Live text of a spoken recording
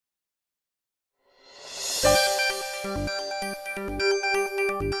In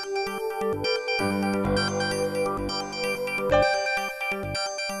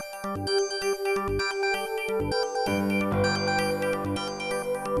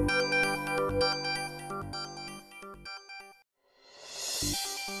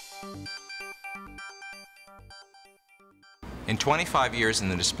 25 years in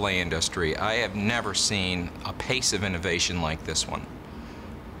the display industry, I have never seen a pace of innovation like this one.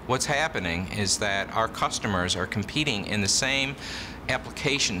 What's happening is that our customers are competing in the same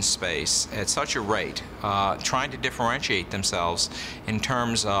application space at such a rate, trying to differentiate themselves in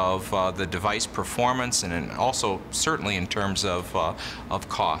terms of the device performance and also certainly in terms of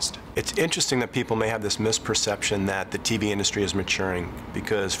cost. It's interesting that people may have this misperception that the TV industry is maturing,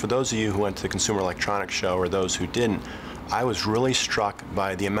 because for those of you who went to the Consumer Electronics Show or those who didn't, I was really struck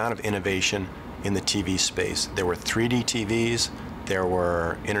by the amount of innovation in the TV space. There were 3D TVs, there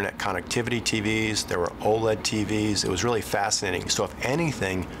were internet connectivity TVs, there were OLED TVs. It was really fascinating. So if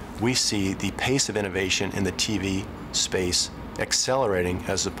anything, we see the pace of innovation in the TV space accelerating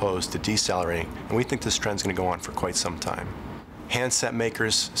as opposed to decelerating. And we think this trend's going to go on for quite some time. Handset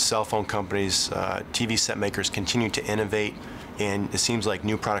makers, cell phone companies, TV set makers continue to innovate, and it seems like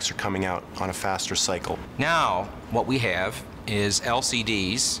new products are coming out on a faster cycle. Now, what we have is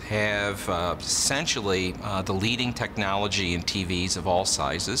LCDs have essentially the leading technology in TVs of all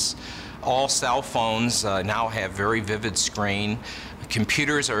sizes. All cell phones now have very vivid screen.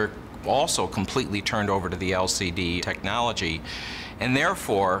 Computers are also completely turned over to the LCD technology. And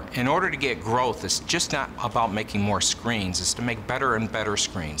therefore, in order to get growth, it's just not about making more screens, it's to make better and better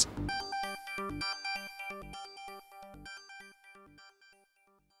screens.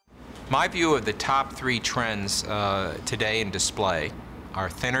 My view of the top three trends today in display are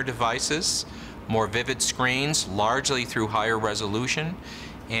thinner devices, more vivid screens, largely through higher resolution,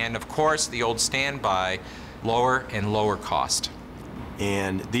 and of course the old standby, lower and lower cost.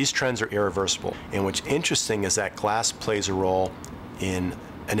 And these trends are irreversible. And what's interesting is that glass plays a role in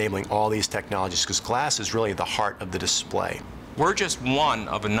enabling all these technologies, because glass is really the heart of the display. We're just one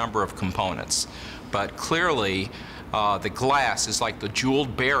of a number of components, but clearly the glass is like the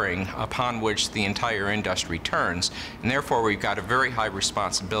jeweled bearing upon which the entire industry turns, and therefore we've got a very high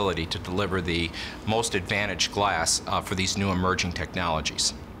responsibility to deliver the most advantaged glass for these new emerging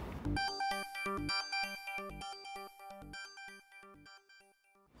technologies.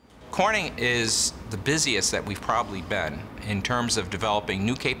 Corning is the busiest that we've probably been in terms of developing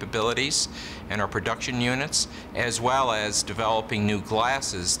new capabilities in our production units, as well as developing new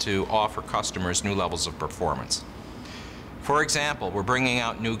glasses to offer customers new levels of performance. For example, we're bringing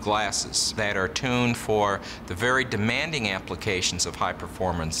out new glasses that are tuned for the very demanding applications of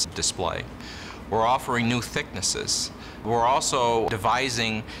high-performance display. We're offering new thicknesses. We're also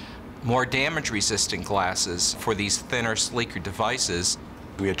devising more damage-resistant glasses for these thinner, sleeker devices.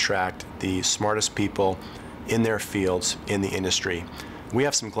 We attract the smartest people in their fields in the industry. We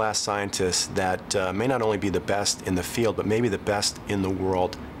have some glass scientists that may not only be the best in the field, but maybe the best in the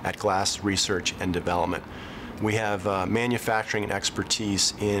world at glass research and development. We have manufacturing and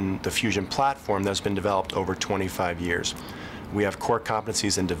expertise in the Fusion platform that's been developed over 25 years. We have core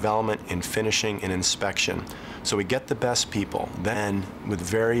competencies in development, in finishing, and inspection. So we get the best people, then with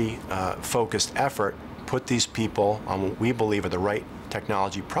very focused effort, put these people on what we believe are the right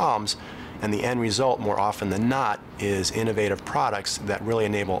technology problems, and the end result, more often than not, is innovative products that really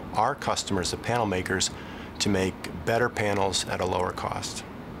enable our customers, the panel makers, to make better panels at a lower cost.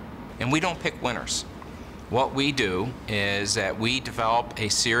 And we don't pick winners. What we do is that we develop a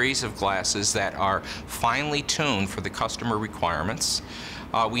series of glasses that are finely tuned for the customer requirements.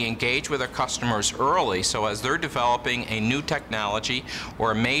 We engage with our customers early, so as they're developing a new technology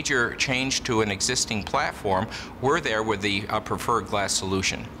or a major change to an existing platform, we're there with the preferred glass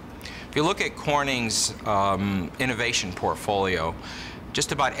solution. If you look at Corning's innovation portfolio,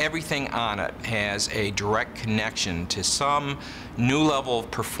 just about everything on it has a direct connection to some new level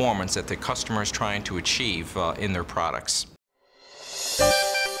of performance that the customer is trying to achieve in their products.